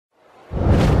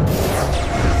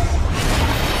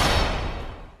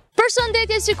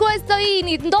Përshëndetje shikues të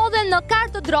Init, ndodhem në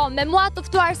kartodrom me mua të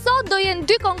ftuar sot do jenë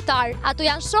dy këngëtar. Ato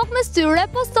janë shok me syre,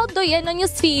 po sot do jenë në një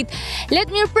sfidë. Le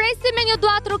të mirëpresim me një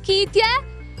duat rokitje,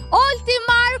 Olti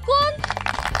Markun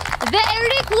dhe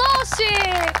Erik Lloshi.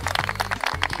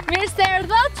 Mirë se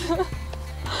erdhët.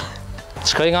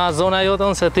 Shkoj nga zona jote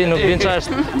se ti nuk din çfarë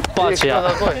është paçja.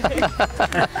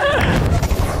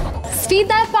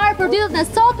 Sfida e parë për ditën e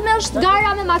sotme është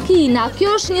gara me makina.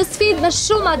 Kjo është një sfidë me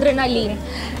shumë adrenalinë.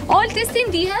 Olti, si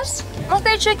ndihesh? Mos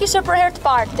e që e kishe për herë të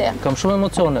parti. Kam shumë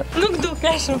emocione. Nuk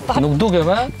duke shumë parti. Nuk duke,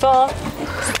 me? Po.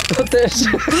 Po tesh.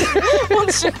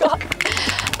 Unë shiko.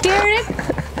 Ti, Erik?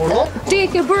 Ti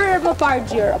ke bërë më parë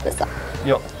gjyra, pesa?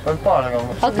 Jo, për parë nga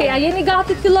më. Okej, a jeni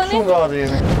gati të filloni? Shumë gati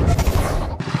jeni.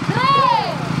 3,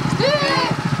 2,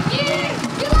 1,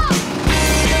 fillon!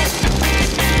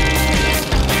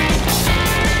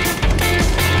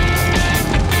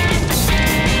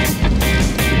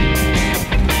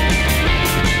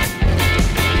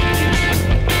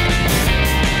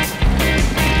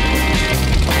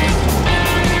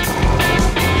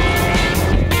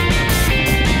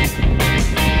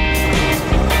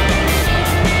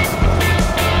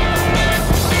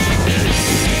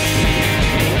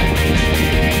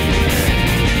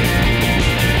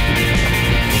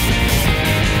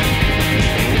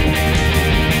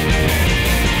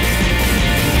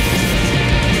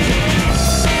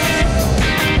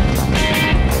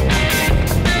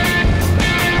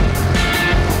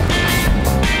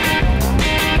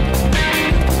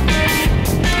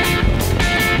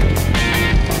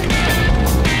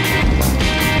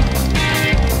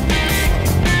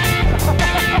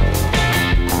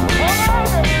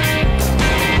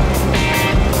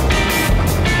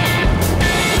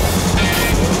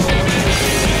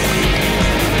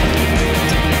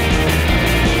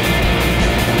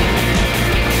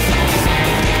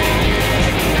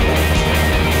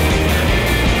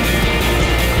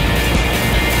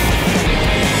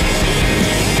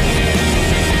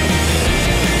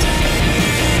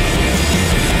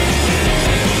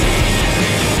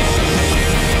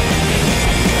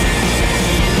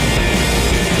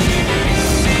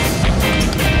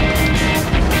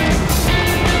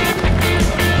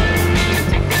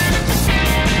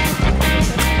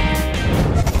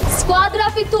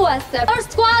 Për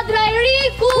skuadra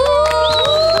Eriku!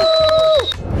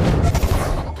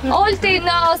 Olti,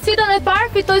 në sfidën e parë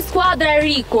fitoj skuadra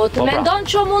Erikut. Mendon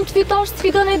që mund të fitosh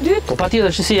sfidën e dytë? Po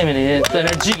patjetër që si jemi ne,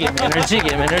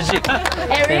 energjik.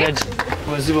 Erik?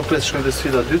 Po e zi po pres shkojmë te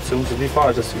sfida dytë, se unë se di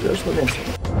fare që sfida është vëllai.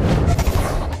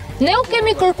 Ne u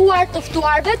kemi kërkuar të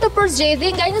ftuarve të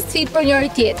përzgjedhin nga një sfidë për njëri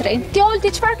tjetrin. Ti, Olti,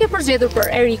 çfarë ke përzgjedhur për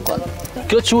Erikun?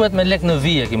 Kjo quhet me lek në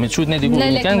vije, kemi quhet ne diku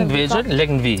në këngë të vegjël, lek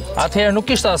në vijë. Atëherë nuk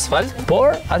kishte asfalt,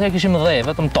 por atëherë kishim dhë,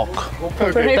 vetëm tokë.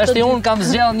 Tashti unë kam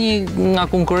zgjell një nga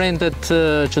konkurrentët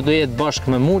që do jetë bashkë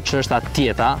me mua, që është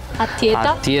Atjeta.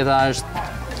 Atjeta është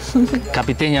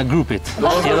kapitenja grupit.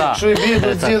 Kështu i bie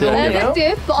të zgjedhë unë. Edhe ti,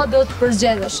 po do të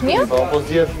përzgjedhësh një? Po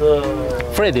zgjedh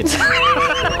Fredi.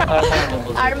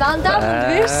 Armanda, mund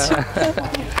vish?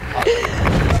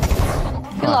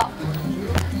 Fillo.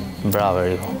 Bravo,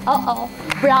 Eriku.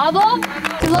 Bravo.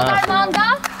 Fillon Armanda.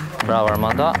 Bravo,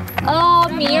 Armanda.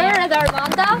 Mirë, edhe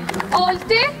Armanda.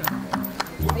 Olti.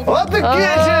 O të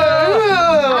keqe!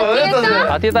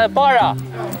 Atjeta e para.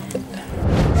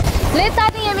 Le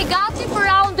tani jemi gati për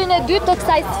raundin e dytë të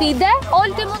kësaj sfide.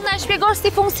 Olti, mund na shpjegosh si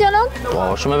funksionon? Po,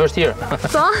 shumë e vështirë.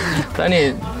 Po. Tani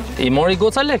i mori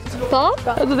goca lekt. Po.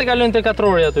 Do të kalojnë te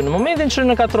katrori aty. Në momentin që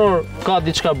në katror ka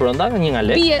diçka brenda, një nga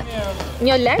lek. Bie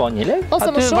një lek? Po, një lek. Ose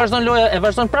më shumë? Aty vazhdon loja, e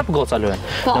vazhdon prap goca lojën.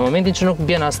 Po. Në momentin që nuk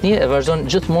bjen asnjë, e vazhdon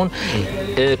gjithmonë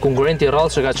konkurrenti i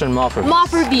rrallë që ka qenë më afër. Më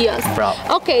afër bijës. Bravo.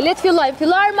 Okej, le të fillojmë.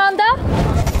 Fillo Armanda.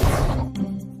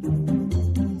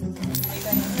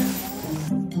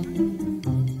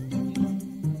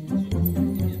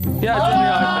 Ja,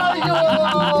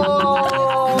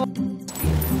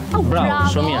 bravo,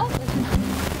 shumë mirë.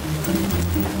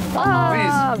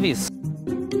 Vis.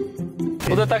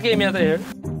 Po do ta kemi atëherë.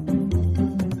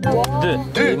 2.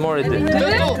 I mori 2.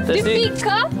 Dy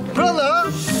pika.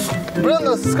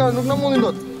 Brenda, s'ka, nuk na mundin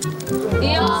dot.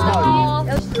 Jo.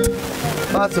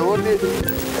 Pace, Olti.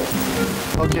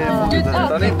 Okej,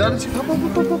 tani që po,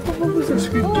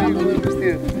 shkoj.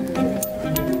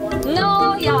 No,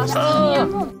 jashtë.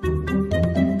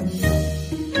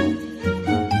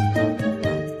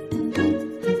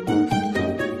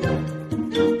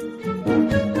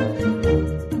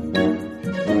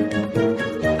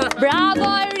 Bravo,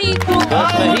 Eriku!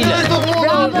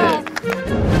 Bravo!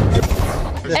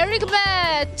 Erik, me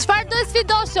çfarë do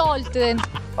sfidosh Oltin?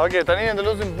 Okej, tani ne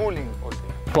ndëlozim bowling, Olti.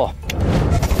 Po.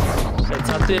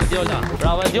 Ca ty Djola.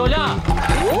 Bravo Djola!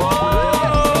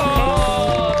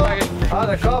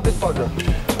 Hajde, kapit pakë.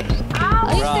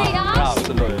 Ishte jashtë. Bravo,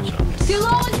 të lojë.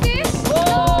 Fillo Olti.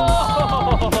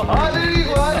 Hajde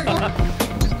Eriku, hajde.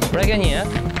 Preke një,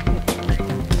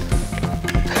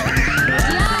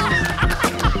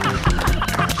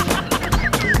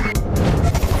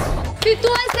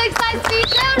 Fituese e kësaj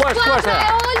sfide është skuadra e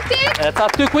Olti. E ca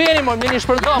ty ku jeni, mor, mjeni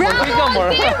shpërdo, mor, ku i kam, mor.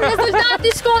 Bravo Olti, rezultati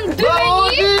shkon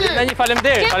 2-1. Me një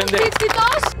falemderit, falemderit. Kemë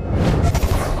fitosh.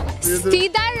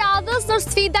 Sfida e radhës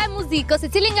është sfida e muzikës, i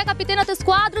cili nga kapitenët e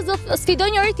skuadrës do sfidoj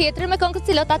njëri tjetrin me këngët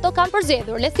cilët ato kanë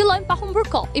përzgjedhur. Le fillojmë pa humbur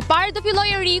kohë. I pari do filloj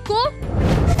Eriku.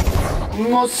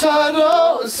 Mos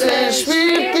haro se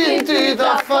shpirtin ty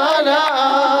ta fala.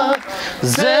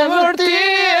 Zemër ti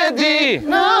e di.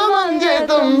 Në mendje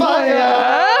të mbaja.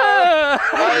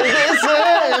 Hajde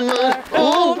zemër,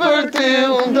 unë për ty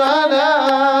unë dala.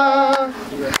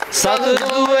 Sa të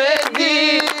duhet di.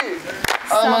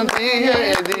 Aman ti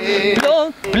e di.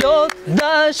 Plot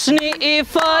dashni i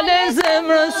fale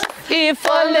zemrës, i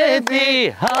fale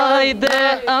ti. Hajde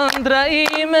ëndra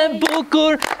ime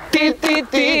bukur, ti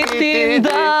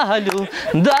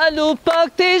ndalu pak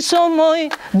ti shomoj,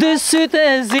 dy sytë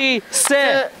e zi, se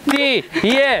ti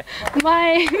je. Ma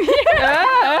e mirë.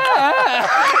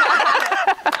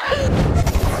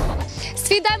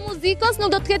 Sfida e muzikës nuk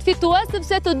do të ketë fitues,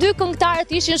 sepse të dy këngëtarët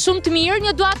ishin shumë të mirë,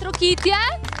 një dua trokitje.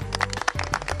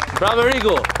 Bravo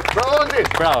Eriku. Bravo Olti.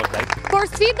 Bravo. Por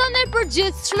sfidën e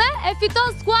përgjithshme e fiton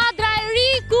skuadra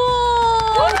Eriku.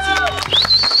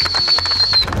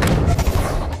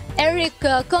 Erik,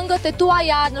 këngët e tua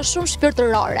janë shumë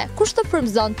shpirtërore. Kush të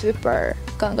frymëzon ty për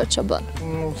këngët që bën?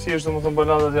 Thjesht domethënë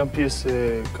baladat janë pjesë e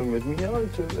këngëve të mia,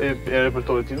 e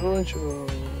repertorit tim, që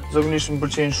zakonisht më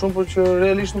pëlqejnë shumë, por që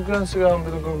realisht nuk janë se janë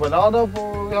vetëm këngë balada,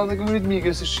 por janë dhe këngë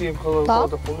ritmike, si shihim kohë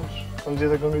të fundit. Kanë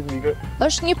gjithë këngë ritmike.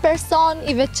 Është një person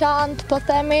i veçantë, po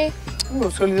themi?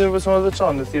 S'ka lidhje me personat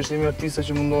veçantë, thjesht jemi artista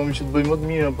që mundohemi që të bëjmë më të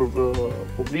mirën për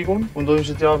publikun, mundohemi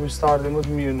që të japim startin më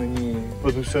të mirë në një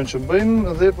produksion që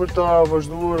bëjmë dhe për ta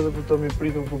vazhduar dhe për ta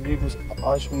mirëpritur publikun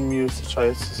aq më mirë se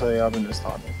sa japim në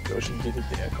startin. Kjo është gjithë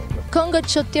ideja e këngëve. Këngët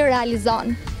që ti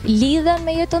realizon lidhen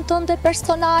me jetën tënde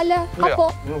personale apo?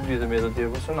 Nuk lidhen me jetën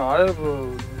tjetër personale,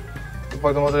 por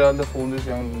pak të materialet e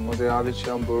fundit janë materiale që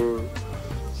janë bërë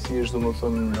thjesht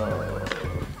domethënë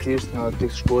thjesht nga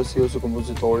tekst shkruesi ose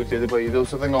kompozitori kleti pa ide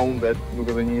ose edhe nga unë vetë, nuk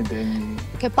edhe një ide.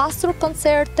 Ke pasur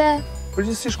koncerte?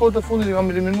 Përgjithësi shkollët e fundit i kam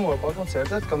eliminuar pa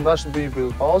koncertet, kam dashur të bëj një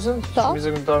periudhë pauze, shumica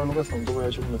e këngëtarëve nuk e thon, do bëja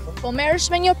që më thon. Po merresh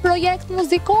me një projekt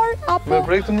muzikor apo? Me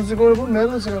projekte muzikore po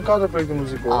merrem, se kam 4 projekte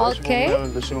muzikore. Okej.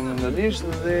 Tash më ndalisht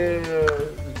dhe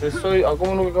besoj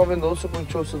akoma nuk e kam vendosur, por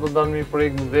nëse do dalë një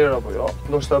projekt në verë apo jo.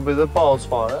 Ndoshta bëj edhe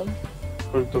pauzë fare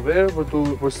për këtë verë,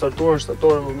 për startuar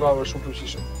shtatore më mbrapa shumë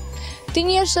fuqishëm. Ti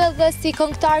njesh edhe si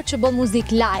këngëtar që bën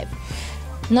muzikë live.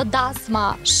 Në dasma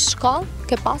shkon?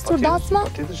 Ke pasur dasma?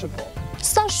 Patjetër që po.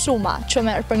 Sa shuma që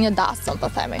merr për një dasëm, po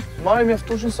themi? Marrim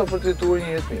mjaftueshëm sa për të jetuar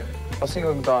një jetë mirë. Asnjë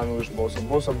këngëtar nuk është bosa,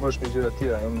 bosa bësh me gjëra të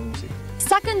tjera, jo me muzikë.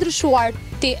 Sa ke ndryshuar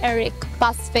ti Erik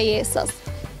pas fejesës?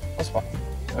 As pa.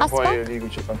 Po ai Eriku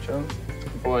që kam qenë,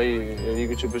 po ai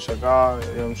Eriku që bësh shaka,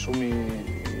 jam shumë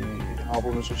i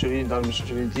hapur me shoqërinë, dalë me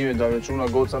shoqërinë time, dalë me çuna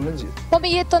goca me gjithë. Po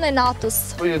me jetën e natës?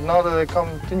 Po jetë natë dhe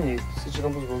kam të njëjtë, siç e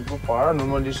kam përshkruar më parë,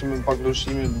 normalisht me pak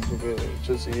ndryshime duke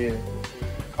që si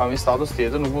kam një status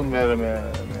tjetër, nuk mund të merrem me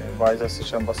vajza siç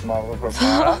janë pas madhe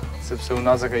përpara, sepse unë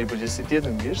naza ka një përgjegjësi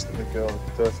tjetër mbi dhe kjo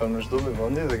të e them në çdo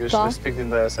vendi dhe kesh respektin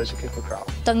ndaj asaj që ke përkrah.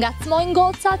 Të ngacmojnë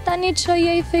gocat tani që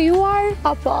je i fejuar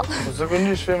apo? Po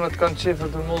zakonisht femrat kanë qefër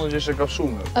të mollën që është e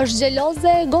kafshuar. Është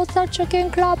xheloze gocat që ke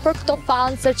krah për këto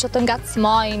fanse që të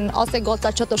ngacmojnë ose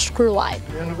gocat që të shkruajnë?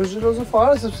 Jo, nuk është xheloze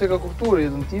fare sepse ka kuptuar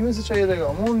jetën time siç ajo e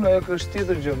kam unë, ajo është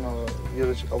tjetër gjë në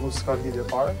jetën që kam unë s'ka lidhje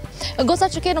fare.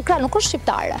 Gocat që ke në krah nuk është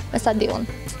shqiptare, me sa di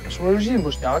unë. Është origjinë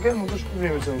bosnjake, nuk është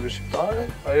problemi se nuk është shqiptare.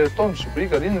 Ajo jeton në Shqipëri,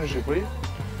 ka lindur në Shqipëri,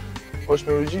 po është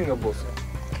me origjinë nga Bosnia.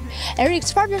 Erik,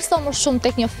 çfarë vlerëson më shumë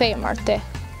tek një femër ti?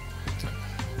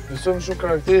 Vlerëson më shumë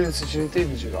karakterin,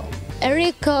 sinqeritetin që ka.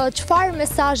 Erik, çfarë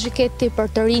mesazhi ke ti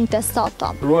për të rinjtë e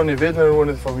sotëm? Ruani vetëm,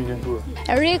 ruani familjen tuaj.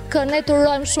 Erik, ne të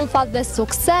urojmë shumë fat dhe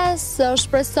sukses,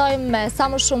 shpresojmë me sa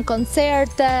më shumë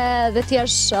koncerte dhe të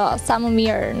jesh sa më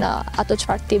mirë në ato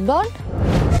çfarë ti bën.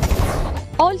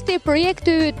 Olti,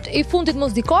 projekti yt i fundit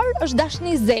muzikor është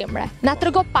Dashni zemre. Na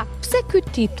trego pak, pse ky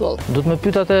titull? Du të më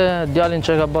pyet atë djalin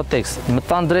që ka bërë tekst. Më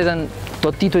thanë drejtën, Këto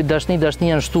tituj dashni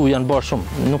janë shtu, janë bërë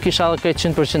shumë. Nuk isha edhe krejt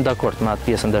 100% dakord me atë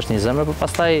pjesën dashni zemre, por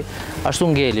pastaj ashtu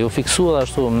ngeli, u fiksu dhe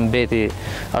ashtu mbeti,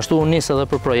 ashtu u nis edhe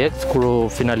për projekt, kur u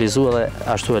finalizu edhe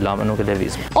ashtu e lame, nuk e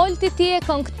levizme. Olti ti e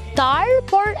këngëtar,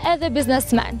 por edhe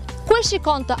biznesmen. Ku e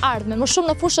shikon të ardhme, më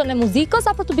shumë në fushën e muzikës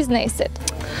apo të biznesit?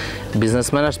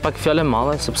 Biznesmen është pak fjalë e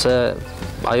madhe, sepse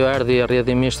ajo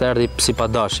rrjedhimisht erdhi si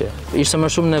padashje. Ishte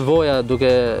më shumë nevoja duke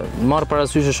marrë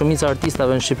parasysh që shumica e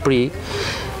artistave në Shqipëri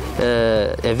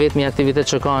e vetmi aktivitet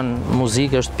që kanë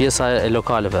muzikë është pjesa e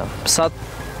lokaleve. Sa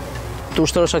të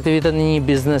ushtrosh aktivitet në një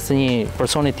biznes të një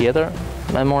personi tjetër,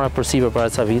 e mora përsipër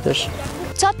para ca vitesh.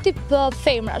 Çfarë tip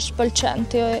femrash pëlqen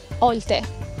ti, Olti?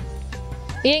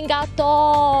 Je nga ato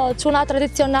çuna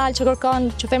tradicional që kërkon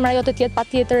që femra jote të jetë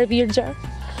patjetër e virgjër?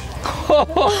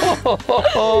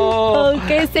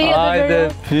 Okej, se jetë Hajde,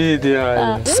 pyetja.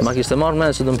 S'ma kishte marrë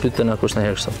mend që do më pyette në kush në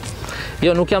herë kështu.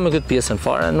 Jo, nuk jam me këtë pjesën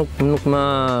fare, nuk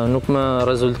më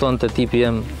rezulton të tipi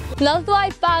jem. Në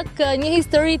thuaj pak një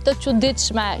histori të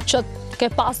çuditshme që ke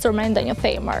pasur me ndonjë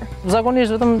femër.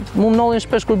 Zakonisht vetëm mu mnollin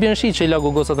shpesh kur bjen shi që i lagu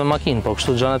gocat e makinë, po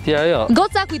kështu gjana tjera jo.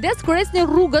 Goca, kujdes kur esni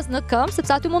rrugës në këmbë,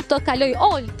 sepse aty mund të kaloj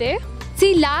Olti,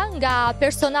 cila nga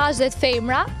personazhet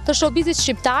femra të showbizit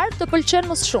shqiptar të pëlqen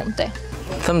më shumti.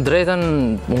 Them drejtën,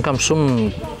 unë kam shumë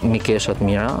mikesha të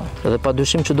mira, dhe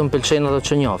padyshim që do më pëlqejnë edhe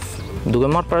që njoh. Duke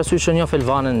marrë parasysh që njoh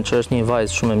Elvanën, që është një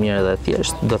vajzë shumë e mirë dhe e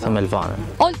thjeshtë, do them Elvanën.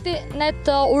 Olti, ne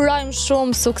të urojmë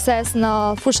shumë sukses në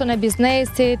fushën e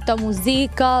biznesit, të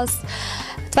muzikës.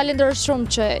 Të falenderoj shumë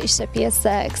që ishe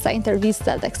pjesë e kësaj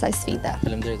interviste dhe kësaj sfide.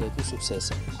 Faleminderit edhe ty,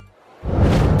 suksese.